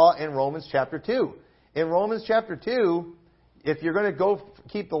we saw in Romans chapter 2. In Romans chapter 2, if you're going to go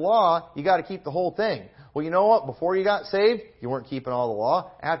keep the law, you got to keep the whole thing. Well, you know what? Before you got saved, you weren't keeping all the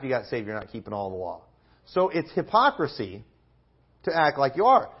law. After you got saved, you're not keeping all the law. So it's hypocrisy to act like you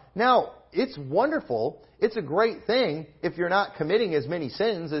are. Now, it's wonderful. It's a great thing if you're not committing as many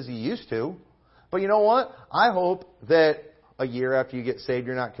sins as you used to. But you know what? I hope that a year after you get saved,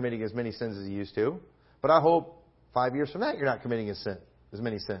 you're not committing as many sins as you used to. But I hope 5 years from that, you're not committing as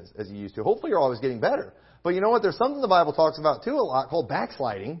many sins as you used to. Hopefully, you're always getting better. But you know what? There's something the Bible talks about too a lot called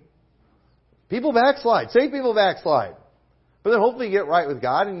backsliding. People backslide. Saved people backslide. But then hopefully you get right with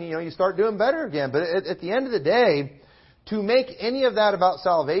God and you start doing better again. But at the end of the day, to make any of that about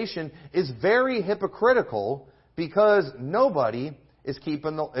salvation is very hypocritical because nobody is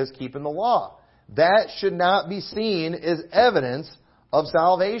keeping the law. That should not be seen as evidence of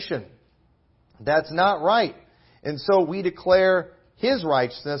salvation. That's not right. And so we declare His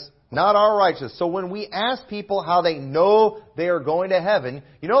righteousness, not our righteousness. So when we ask people how they know they are going to heaven,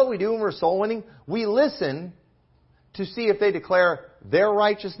 you know what we do when we're soul winning? We listen to see if they declare their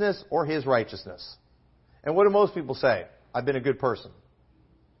righteousness or His righteousness. And what do most people say? I've been a good person.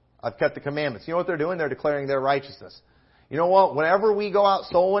 I've kept the commandments. You know what they're doing? They're declaring their righteousness. You know what? Whenever we go out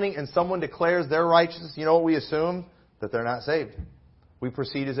soul winning and someone declares their righteousness, you know what we assume? That they're not saved. We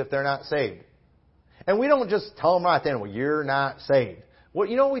proceed as if they're not saved. And we don't just tell them right then, well, you're not saved. Well,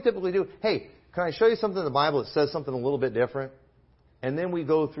 you know what we typically do? Hey, can I show you something in the Bible that says something a little bit different? And then we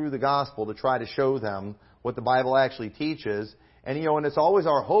go through the gospel to try to show them what the Bible actually teaches. And and it's always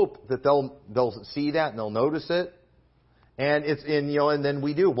our hope that they'll see that and they'll notice it. And and then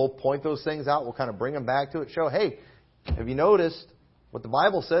we'll point those things out. We'll kind of bring them back to it. Show, hey, have you noticed what the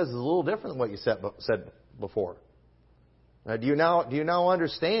Bible says is a little different than what you said before? Now, do you now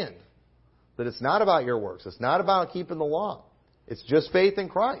understand that it's not about your works? It's not about keeping the law. It's just faith in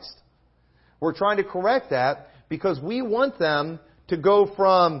Christ. We're trying to correct that because we want them to go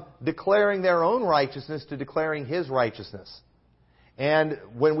from declaring their own righteousness to declaring His righteousness. And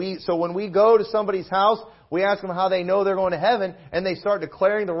when we go to somebody's house, we ask them how they know they're going to heaven, and they start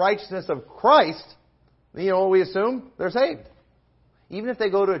declaring the righteousness of Christ. You know what we assume? They're saved. Even if they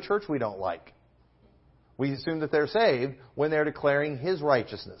go to a church we don't like. We assume that they're saved when they're declaring His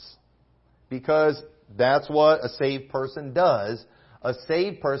righteousness. Because that's what a saved person does. A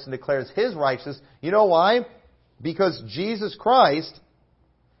saved person declares his righteousness. You know why? Because Jesus Christ,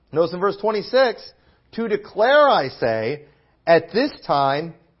 notice in verse 26, to declare, I say, at this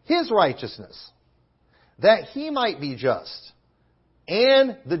time, His righteousness, that He might be just,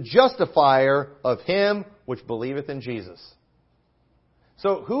 and the justifier of him which believeth in Jesus.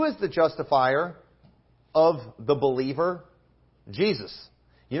 So who is the justifier of the believer? Jesus.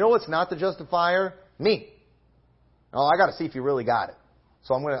 You know what's not the justifier? Me. Oh, I got to see if he really got it.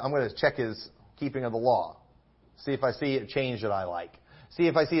 So I'm going to check his keeping of the law. See if I see a change that I like. See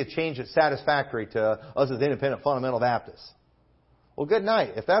if I see a change that's satisfactory to us as independent fundamental Baptists. Well, good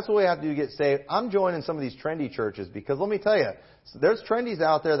night. If that's what we have to do to get saved, I'm joining some of these trendy churches because let me tell you, there's trendies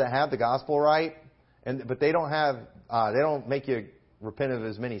out there that have the gospel right, but they don't make you repent of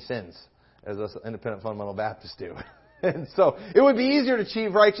as many sins as us independent fundamental Baptists do. And so it would be easier to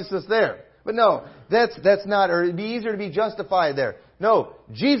achieve righteousness there. But no, that's not, or it'd be easier to be justified there. No,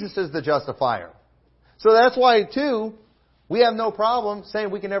 Jesus is the justifier. So that's why, too, we have no problem saying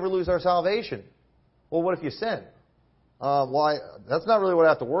we can never lose our salvation. Well, what if you sin? That's not really what I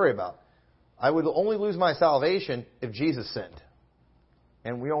have to worry about. I would only lose my salvation if Jesus sinned.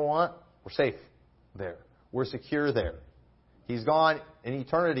 And we don't want, we're safe there. We're secure there. He's gone in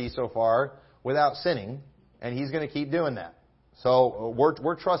eternity so far without sinning, and He's going to keep doing that. So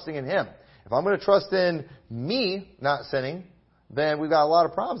we're trusting in Him. If I'm going to trust in me not sinning, then we've got a lot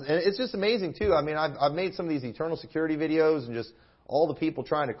of problems. And it's just amazing, too. I mean, I've made some of these eternal security videos and just all the people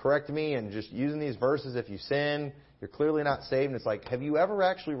trying to correct me and just using these verses. If you sin, you're clearly not saved. And it's like, have you ever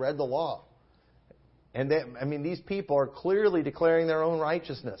actually read the law? And these people are clearly declaring their own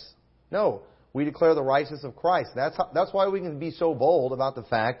righteousness. No, we declare the righteousness of Christ. That's why we can be so bold about the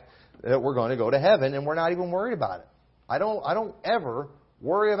fact that we're going to go to heaven and we're not even worried about it. I don't ever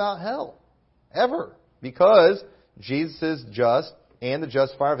worry about hell. Ever. Because Jesus is just and the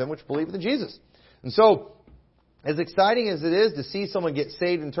justifier of them which believe in Jesus. And so, as exciting as it is to see someone get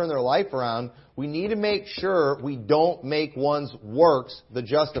saved and turn their life around, we need to make sure we don't make one's works the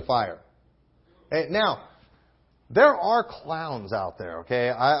justifier. Now, there are clowns out there, okay?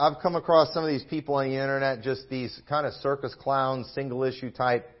 I've come across some of these people on the internet, just these kind of circus clowns, single issue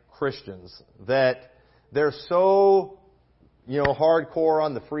type Christians, that they're so, hardcore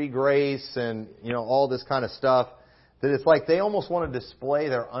on the free grace and, all this kind of stuff, that it's like they almost want to display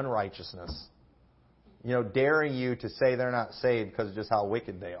their unrighteousness. Daring you to say they're not saved because of just how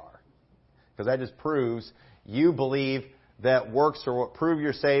wicked they are. Because that just proves you believe that works are what prove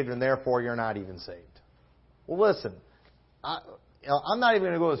you're saved and therefore you're not even saved. Well, listen, I'm not even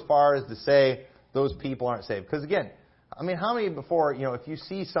going to go as far as to say those people aren't saved. Because again, how many before, if you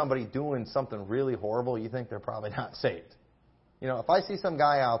see somebody doing something really horrible, you think they're probably not saved? If I see some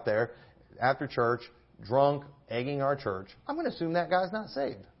guy out there after church, drunk, egging our church, I'm going to assume that guy's not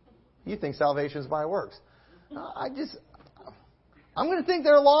saved. You think salvation is by works. I'm going to think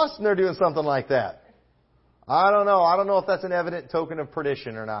they're lost and they're doing something like that. I don't know. I don't know if that's an evident token of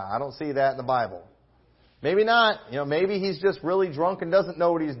perdition or not. I don't see that in the Bible. Maybe not. Maybe he's just really drunk and doesn't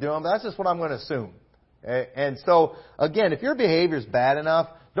know what he's doing. But that's just what I'm going to assume. And so, again, if your behavior is bad enough,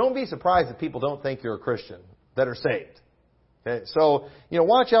 don't be surprised if people don't think you're a Christian that are saved. Okay? So,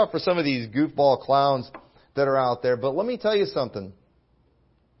 watch out for some of these goofball clowns that are out there. But let me tell you something.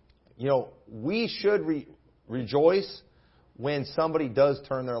 We should rejoice when somebody does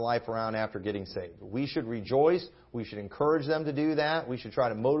turn their life around after getting saved. We should rejoice. We should encourage them to do that. We should try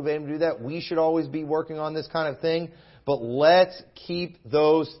to motivate them to do that. We should always be working on this kind of thing. But let's keep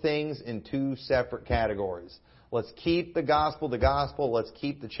those things in two separate categories. Let's keep the gospel. Let's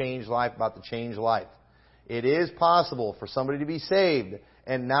keep the changed life about the changed life. It is possible for somebody to be saved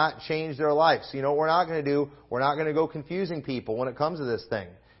and not change their life. So what we're not going to do? We're not going to go confusing people when it comes to this thing.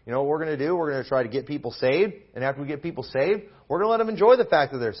 What we're going to do? We're going to try to get people saved. And after we get people saved, we're going to let them enjoy the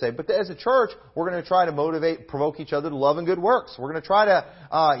fact that they're saved. But as a church, we're going to try to motivate, provoke each other to love and good works. We're going to try to,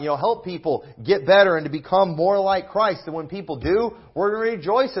 help people get better and to become more like Christ. And when people do, we're going to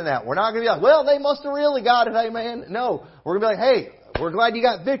rejoice in that. We're not going to be like, well, they must have really got it, amen. No. We're going to be like, hey, we're glad you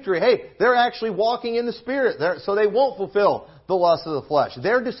got victory. Hey, they're actually walking in the Spirit. So they won't fulfill the lust of the flesh.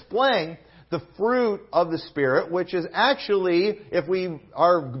 They're displaying the fruit of the Spirit, which is actually, if we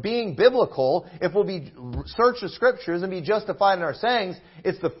are being biblical, if we'll be search the Scriptures and be justified in our sayings,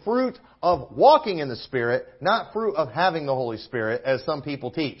 it's the fruit of walking in the Spirit, not fruit of having the Holy Spirit, as some people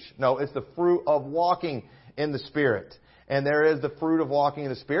teach. No, it's the fruit of walking in the Spirit. And there is the fruit of walking in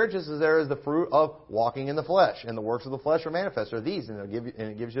the Spirit, just as there is the fruit of walking in the flesh. And the works of the flesh are manifest. Are these, and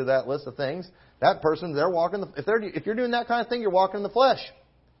it gives you that list of things. That person, they're walking. If you're doing that kind of thing, you're walking in the flesh.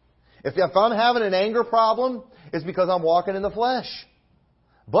 If I'm having an anger problem, it's because I'm walking in the flesh.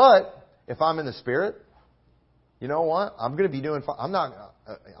 But if I'm in the Spirit, you know what? I'm going to be doing. I'm not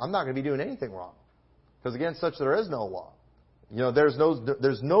going to be doing anything wrong, because against such there is no law.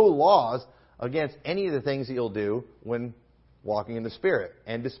 There's no laws against any of the things that you'll do when walking in the Spirit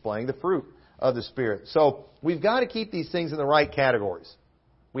and displaying the fruit of the Spirit. So we've got to keep these things in the right categories.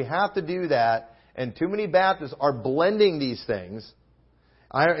 We have to do that, and too many Baptists are blending these things.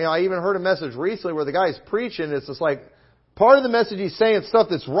 I even heard a message recently where the guy's preaching. It's just like part of the message he's saying stuff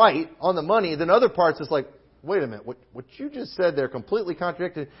that's right on the money. Then other parts it's like, wait a minute, what you just said there completely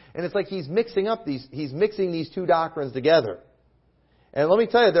contradicted. And it's like he's mixing these two doctrines together. And let me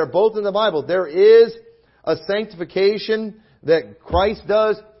tell you, they're both in the Bible. There is a sanctification that Christ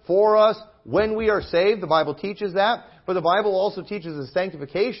does for us when we are saved. The Bible teaches that. But the Bible also teaches the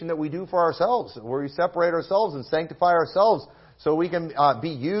sanctification that we do for ourselves, where we separate ourselves and sanctify ourselves so we can be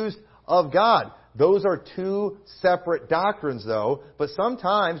used of God. Those are two separate doctrines, though. But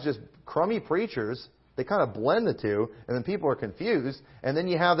sometimes just crummy preachers, they kind of blend the two, and then people are confused. And then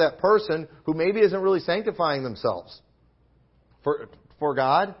you have that person who maybe isn't really sanctifying themselves for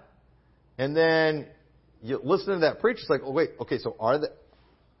God. And then you listen to that preacher, it's like, oh, wait, okay, so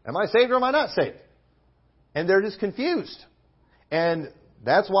am I saved or am I not saved? And they're just confused. And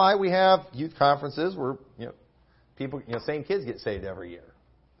that's why we have youth conferences where, people, same kids get saved every year.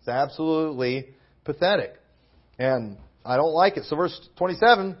 It's absolutely pathetic. And I don't like it. So verse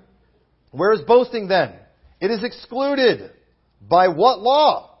 27, where is boasting then? It is excluded. By what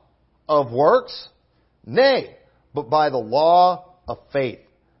law? Of works? Nay, but by the law of faith.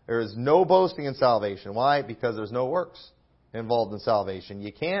 There is no boasting in salvation. Why? Because there's no works involved in salvation.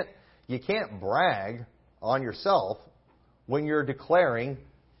 You can't brag on yourself when you're declaring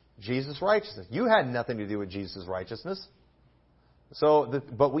Jesus' righteousness. You had nothing to do with Jesus' righteousness.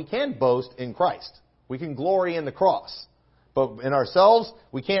 But we can boast in Christ. We can glory in the cross. But in ourselves,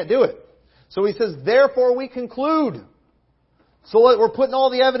 we can't do it. So he says, therefore we conclude. So we're putting all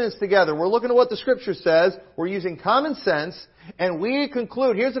the evidence together. We're looking at what the Scripture says. We're using common sense. And we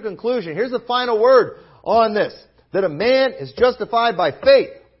conclude, here's the conclusion, here's the final word on this, that a man is justified by faith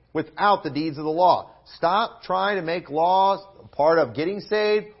without the deeds of the law. Stop trying to make laws part of getting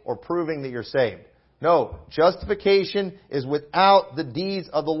saved or proving that you're saved. No, justification is without the deeds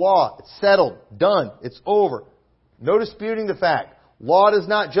of the law. It's settled, done, it's over. No disputing the fact. Law does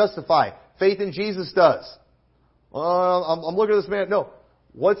not justify. Faith in Jesus does. I'm looking at this man. No.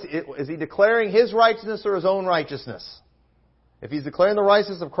 Is he declaring his righteousness or his own righteousness? If he's declaring the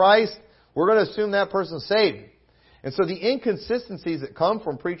righteousness of Christ, we're going to assume that person's saved. And so the inconsistencies that come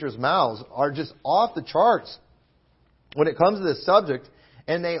from preachers' mouths are just off the charts when it comes to this subject,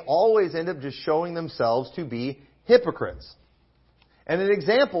 and they always end up just showing themselves to be hypocrites. And an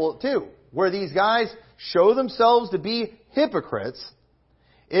example, too, where these guys show themselves to be hypocrites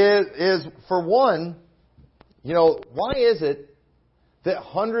is for one, why is it that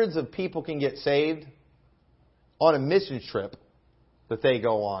hundreds of people can get saved on a mission trip that they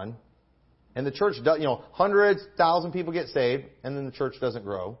go on, and the church does, hundreds, thousand people get saved, and then the church doesn't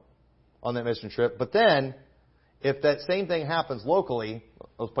grow on that mission trip. But then, if that same thing happens locally,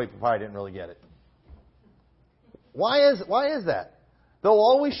 those people probably didn't really get it. Why is that? They'll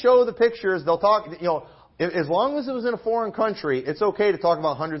always show the pictures. They'll talk, as long as it was in a foreign country, it's okay to talk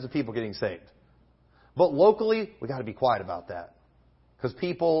about hundreds of people getting saved. But locally, we got to be quiet about that, because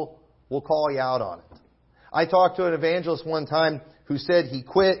people will call you out on it. I talked to an evangelist one time who said he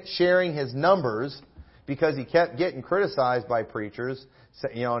quit sharing his numbers because he kept getting criticized by preachers,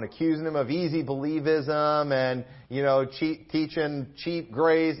 and accusing him of easy believism and, teaching cheap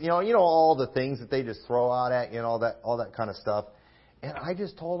grace, all the things that they just throw out at you and all that kind of stuff. And I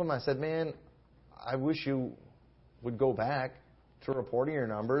just told him, I said, man, I wish you would go back to reporting your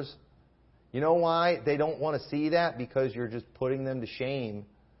numbers. You know why they don't want to see that? Because you're just putting them to shame.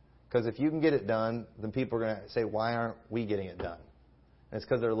 Because if you can get it done, then people are going to say, why aren't we getting it done? And it's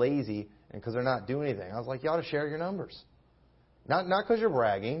because they're lazy and because they're not doing anything. I was like, you ought to share your numbers. Not because you're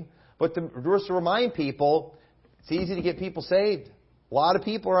bragging, but just to remind people, it's easy to get people saved. A lot of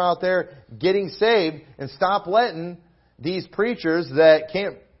people are out there getting saved, and stop letting these preachers that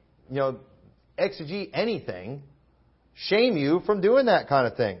can't, exegete anything shame you from doing that kind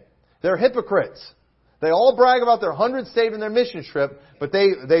of thing. They're hypocrites. They all brag about their hundreds saved in their mission trip, but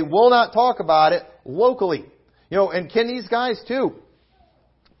they will not talk about it locally. And can these guys too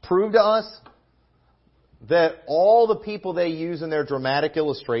prove to us that all the people they use in their dramatic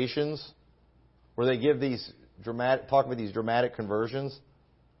illustrations, where they give talk about these dramatic conversions,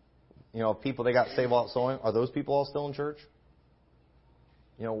 people they got saved while sowing, are those people all still in church?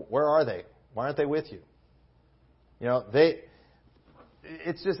 Where are they? Why aren't they with you?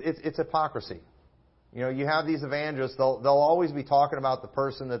 It's hypocrisy. You have these evangelists, they'll always be talking about the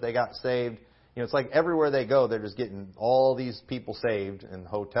person that they got saved. It's like everywhere they go, they're just getting all these people saved in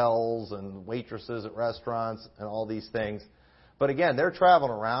hotels and waitresses at restaurants and all these things. But again, they're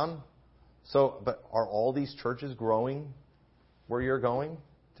traveling around. But are all these churches growing where you're going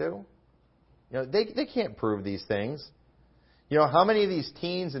to? They can't prove these things. How many of these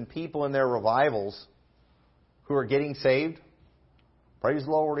teens and people in their revivals who are getting saved? Praise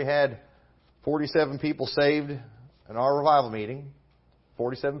the Lord, we had 47 people saved in our revival meeting.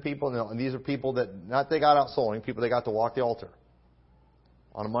 47 people, and these are people that, not they got out souling, people that got to walk the altar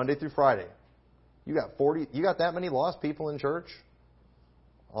on a Monday through Friday. You got that many lost people in church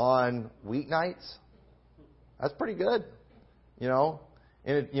on weeknights? That's pretty good. In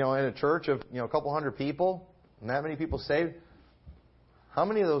a church of, a couple hundred people, and that many people saved, how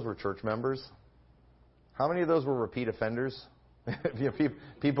many of those were church members? How many of those were repeat offenders?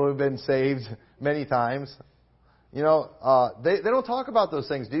 People who've been saved many times. They don't talk about those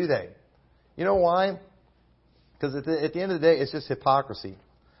things, do they? You know why? Because at the end of the day, it's just hypocrisy.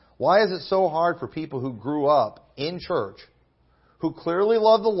 Why is it so hard for people who grew up in church, who clearly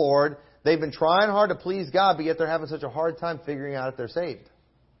love the Lord, they've been trying hard to please God, but yet they're having such a hard time figuring out if they're saved?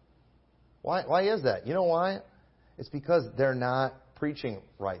 Why is that? You know why? It's because they're not preaching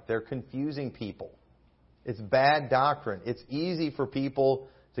right. They're confusing people. It's bad doctrine. It's easy for people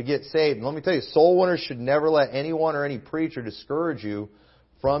to get saved. And let me tell you, soul winners should never let anyone or any preacher discourage you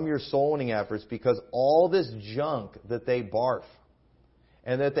from your soul winning efforts, because all this junk that they barf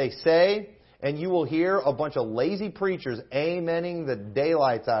and that they say, and you will hear a bunch of lazy preachers amening the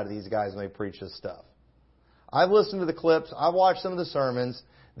daylights out of these guys when they preach this stuff. I've listened to the clips. I've watched some of the sermons.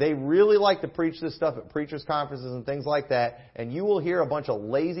 They really like to preach this stuff at preachers' conferences and things like that. And you will hear a bunch of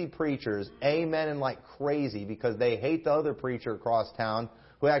lazy preachers amening like crazy because they hate the other preacher across town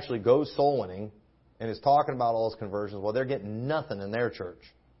who actually goes soul winning and is talking about all his conversions. Well, they're getting nothing in their church.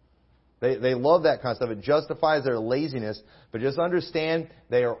 They love that kind of stuff. It justifies their laziness. But just understand,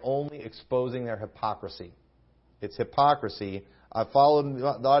 they are only exposing their hypocrisy. It's hypocrisy. I've followed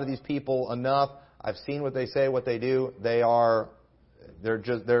a lot of these people enough. I've seen what they say, what they do. They're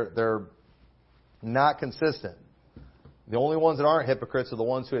not consistent. The only ones that aren't hypocrites are the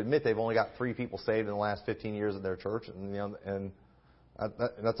ones who admit they've only got 3 people saved in the last 15 years of their church, and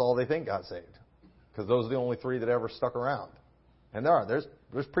that's all they think got saved, because those are the only 3 that ever stuck around. And there's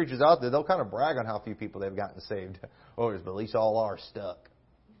preachers out there, they'll kind of brag on how few people they've gotten saved. But at least all are stuck.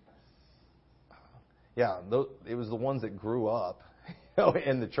 Yeah, it was the ones that grew up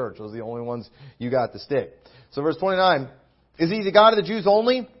in the church. Those are the only ones you got to stick. So verse 29, is He the God of the Jews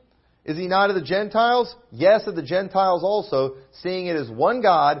only? Is He not of the Gentiles? Yes, of the Gentiles also, seeing it is one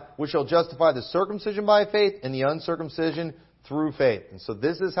God, which shall justify the circumcision by faith and the uncircumcision through faith. And so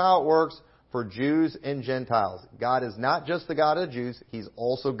this is how it works for Jews and Gentiles. God is not just the God of the Jews, He's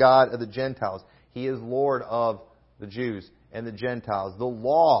also God of the Gentiles. He is Lord of the Jews and the Gentiles. The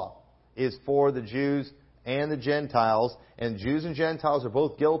law is for the Jews and the Gentiles, and Jews and Gentiles are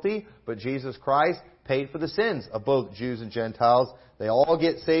both guilty, but Jesus Christ paid for the sins of both Jews and Gentiles. They all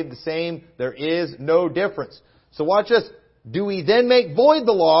get saved the same. There is no difference. So watch this. Do we then make void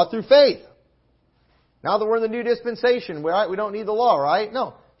the law through faith? Now that we're in the new dispensation, we don't need the law, right?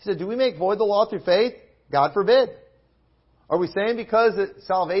 No. He said, do we make void the law through faith? God forbid. Are we saying because that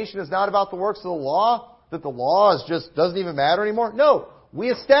salvation is not about the works of the law, that the law doesn't even matter anymore? No. We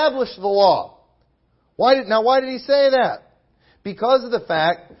established the law. Why did He say that? Because of the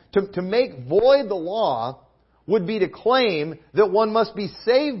fact, to make void the law would be to claim that one must be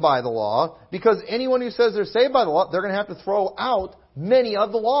saved by the law, because anyone who says they're saved by the law, they're going to have to throw out many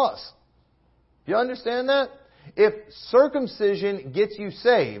of the laws. Do you understand that? If circumcision gets you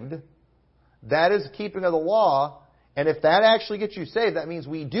saved, that is keeping of the law. And if that actually gets you saved, that means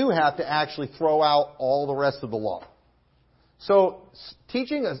we do have to actually throw out all the rest of the law. So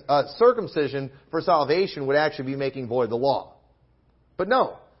teaching a circumcision for salvation would actually be making void the law. But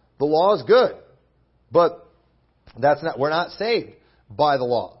no, the law is good. But we're not saved by the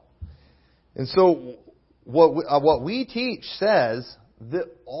law. And so what we teach says that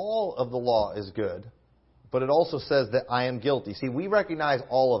all of the law is good, but it also says that I am guilty. See, we recognize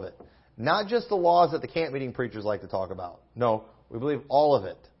all of it. Not just the laws that the camp meeting preachers like to talk about. No, we believe all of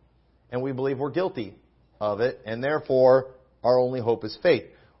it. And we believe we're guilty of it, and therefore our only hope is faith.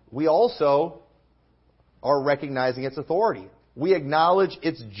 We also are recognizing its authority. We acknowledge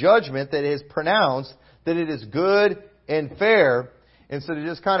its judgment that it is pronounced, that it is good and fair. And so to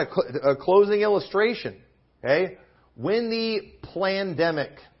just kind of a closing illustration, okay? When the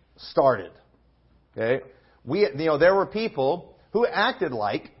pandemic started, okay, there were people who acted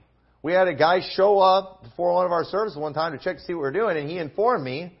like, we had a guy show up before one of our services one time to check to see what we were doing, and he informed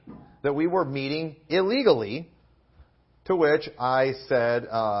me that we were meeting illegally, to which I said,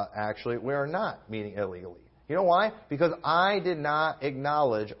 actually, we are not meeting illegally. You know why? Because I did not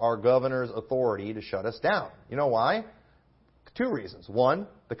acknowledge our governor's authority to shut us down. You know why? 2 reasons. 1,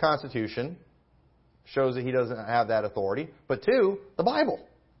 the Constitution shows that he doesn't have that authority. But 2, the Bible.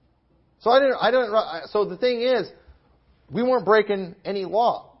 So So the thing is, we weren't breaking any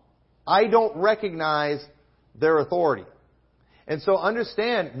law. I don't recognize their authority. And so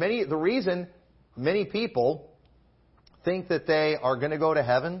understand, the reason many people think that they are going to go to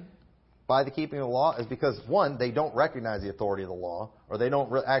heaven by the keeping of the law is because, 1, they don't recognize the authority of the law, or they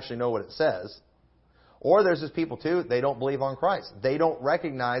don't actually know what it says, Or there's just people, too, they don't believe on Christ. They don't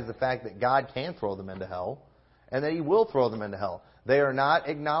recognize the fact that God can throw them into hell and that He will throw them into hell. They are not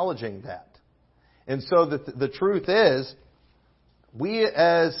acknowledging that. And so the truth is, we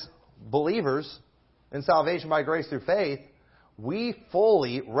as believers in salvation by grace through faith, we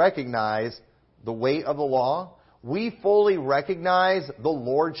fully recognize the weight of the law. We fully recognize the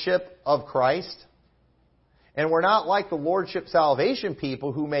lordship of Christ. And we're not like the lordship salvation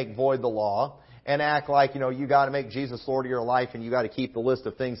people who make void the law and act like, you got to make Jesus Lord of your life and you got to keep the list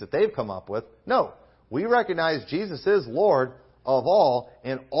of things that they've come up with. No. We recognize Jesus is Lord of all,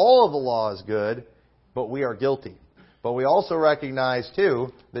 and all of the law is good, but we are guilty. But we also recognize,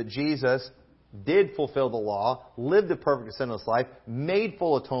 too, that Jesus did fulfill the law, lived a perfect sinless life, made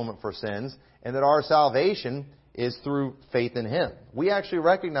full atonement for sins, and that our salvation is through faith in Him. We actually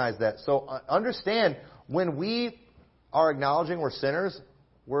recognize that. So understand, when we are acknowledging we're sinners,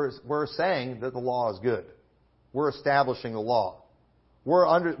 we're saying that the law is good. We're establishing the law.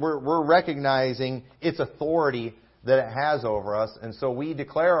 We're recognizing its authority that it has over us, and so we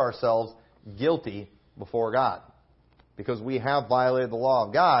declare ourselves guilty before God because we have violated the law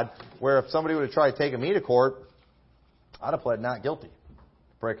of God, where if somebody would have tried taking me to court, I'd have pled not guilty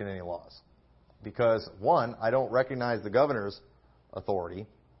for breaking any laws. Because, one, I don't recognize the governor's authority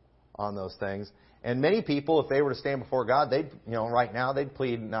on those things. And many people, if they were to stand before God, right now, they'd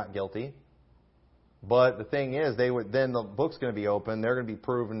plead not guilty. But the thing is, then the book's going to be open. They're going to be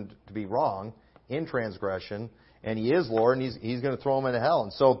proven to be wrong in transgression. And He is Lord, and He's going to throw them into hell.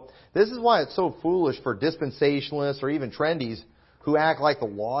 And so this is why it's so foolish for dispensationalists or even trendies who act like the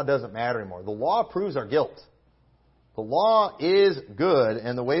law doesn't matter anymore. The law proves our guilt. The law is good,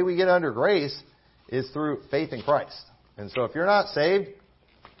 and the way we get under grace is through faith in Christ. And so if you're not saved,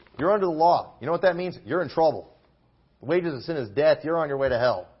 you're under the law. You know what that means? You're in trouble. The wages of sin is death. You're on your way to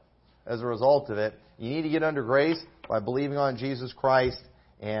hell as a result of it. You need to get under grace by believing on Jesus Christ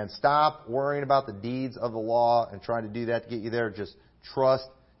and stop worrying about the deeds of the law and trying to do that to get you there. Just trust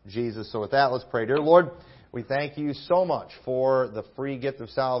Jesus. So with that, let's pray. Dear Lord, we thank You so much for the free gift of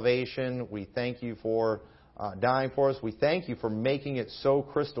salvation. We thank You for dying for us. We thank You for making it so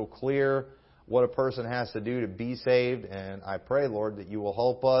crystal clear what a person has to do to be saved. And I pray, Lord, that You will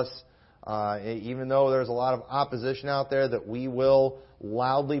help us, even though there's a lot of opposition out there, that we will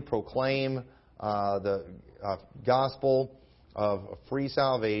loudly proclaim the gospel of free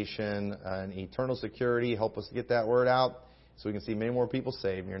salvation and eternal security. Help us to get that word out so we can see many more people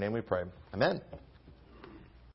saved. In Your name we pray. Amen.